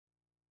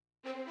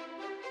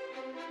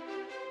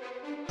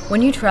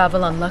When you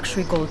travel on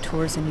luxury gold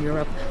tours in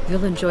Europe,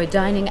 you'll enjoy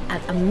dining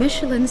at a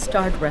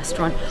Michelin-starred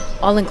restaurant,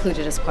 all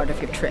included as part of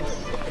your trip.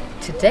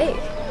 Today,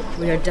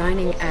 we are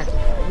dining at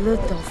Le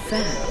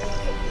Dauphin.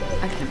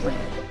 I can't wait.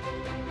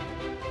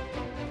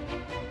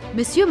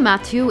 Monsieur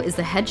Mathieu is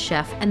the head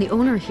chef and the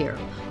owner here.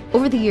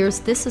 Over the years,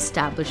 this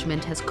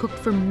establishment has cooked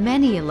for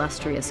many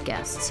illustrious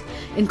guests,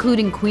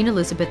 including Queen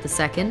Elizabeth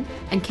II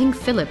and King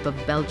Philip of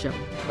Belgium.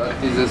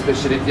 That is the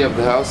specialty of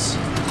the house.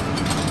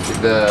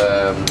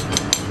 The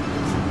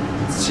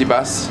sea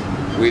bass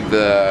with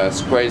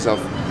squares of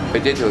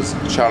potatoes,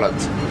 shallot,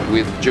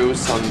 with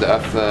juice of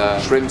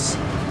shrimps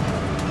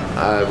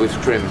with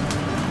shrimp,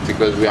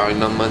 because we are in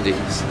Normandy.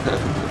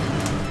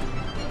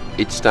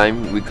 Each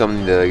time we come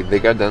in the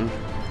garden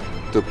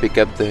to pick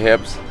up the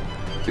herbs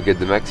to get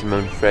the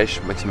maximum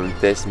fresh, maximum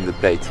taste in the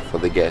plate for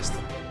the guest.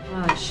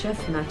 Wow,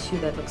 Chef Mathieu,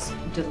 that looks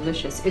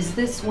delicious. Is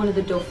this one of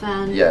the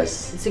Dauphin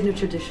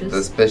signature dishes?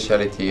 The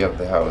specialty of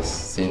the house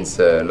since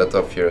a lot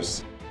of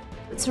years.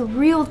 It's a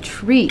real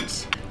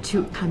treat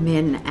to come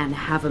in and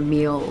have a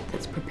meal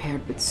that's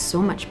prepared with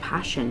so much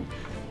passion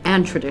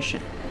and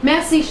tradition.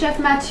 Merci, Chef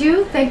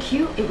Mathieu. Thank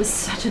you. It was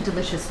such a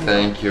delicious meal.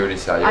 Thank you,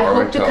 Lisa. I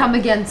hope to come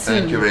again soon.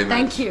 Thank you very much.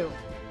 Thank you.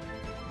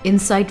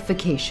 Insight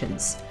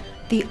Vacations,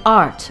 the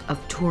art of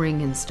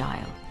touring in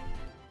style.